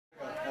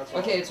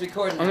Okay, it's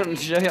recording. I'm gonna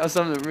show y'all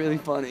something really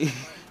funny.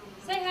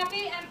 Say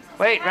happy and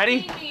Wait, ready?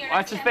 Happy New Year's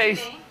Watch his to face.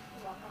 everybody.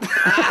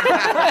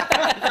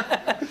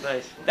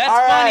 That's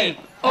All funny. right.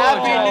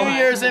 Happy New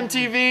Year's,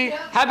 MTV.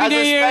 Happy New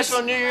As a Year's.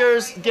 special New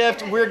Year's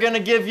gift, we're gonna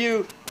give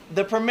you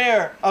the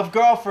premiere of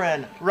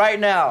Girlfriend right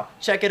now.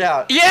 Check it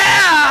out.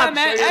 Yeah,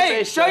 man. Show your Hey,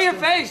 face, show your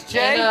Justin. face,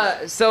 Jay.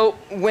 And, so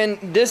when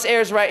this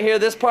airs right here,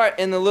 this part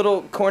in the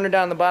little corner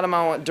down the bottom,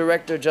 I want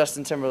director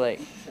Justin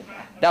Timberlake.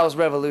 That was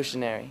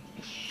revolutionary.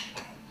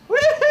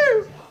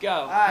 Woohoo! Go.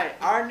 All right,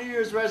 our New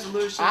Year's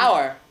resolution.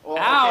 Hour. Well,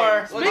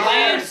 Hour. okay. Speak for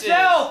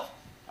yourself.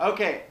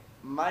 Okay,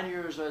 my New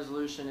Year's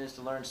resolution is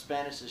to learn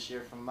Spanish this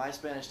year from my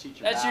Spanish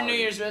teacher. That's your New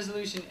Valerie. Year's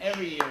resolution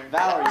every year.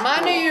 Valerie.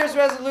 My New Year's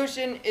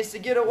resolution is to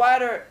get a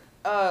wider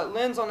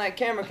lens on that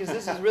camera because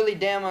this is really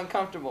damn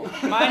uncomfortable.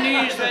 My New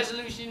Year's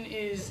resolution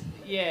is,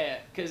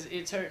 because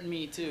it's hurting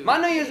me too. My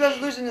New Year's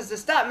resolution is to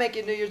stop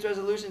making New Year's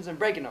resolutions and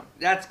breaking them.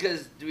 That's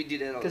because we do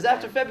that all the Because time.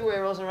 after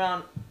February rolls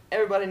around,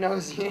 everybody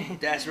knows.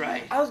 That's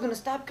right. I was gonna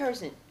stop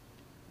cursing.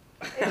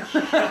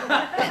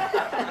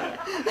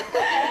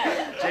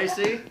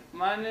 JC?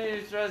 My New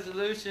Year's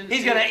resolution.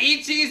 He's gonna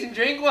eat cheese and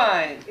drink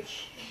wine.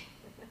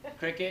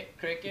 Cricket,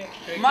 cricket,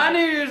 cricket. My New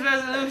Year's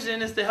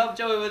resolution is to help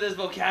Joey with his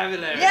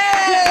vocabulary. Yay!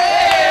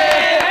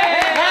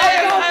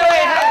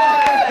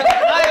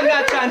 I am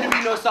not trying to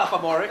be no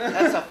sophomoric.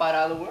 That's a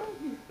 $5 word.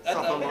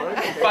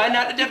 Find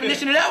out the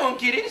definition of that one,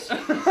 kiddies.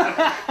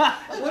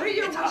 What are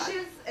your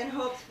wishes and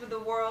hopes for the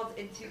world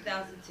in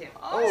 2002?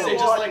 Oh, Say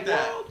just like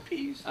that.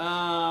 Peace.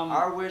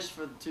 Our wish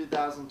for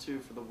 2002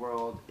 for the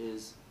world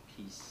is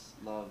peace,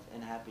 love,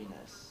 and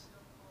happiness.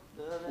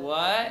 Love and What?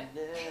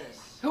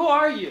 happiness. Who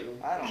are you?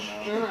 I don't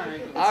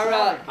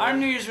know. Our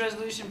New Year's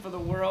resolution for the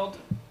world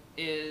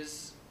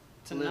is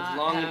to Live not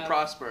long have... and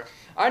prosper.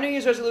 Our New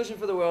Year's resolution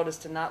for the world is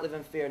to not live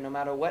in fear. No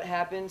matter what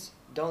happens,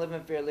 don't live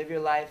in fear. Live your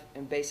life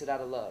and base it out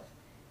of love.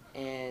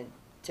 And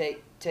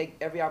take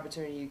every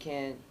opportunity you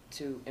can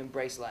to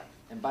embrace life.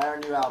 And buy our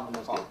new album.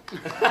 Let's go.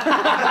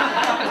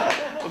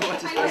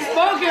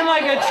 Spoken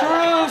like a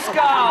true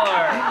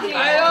scholar.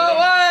 I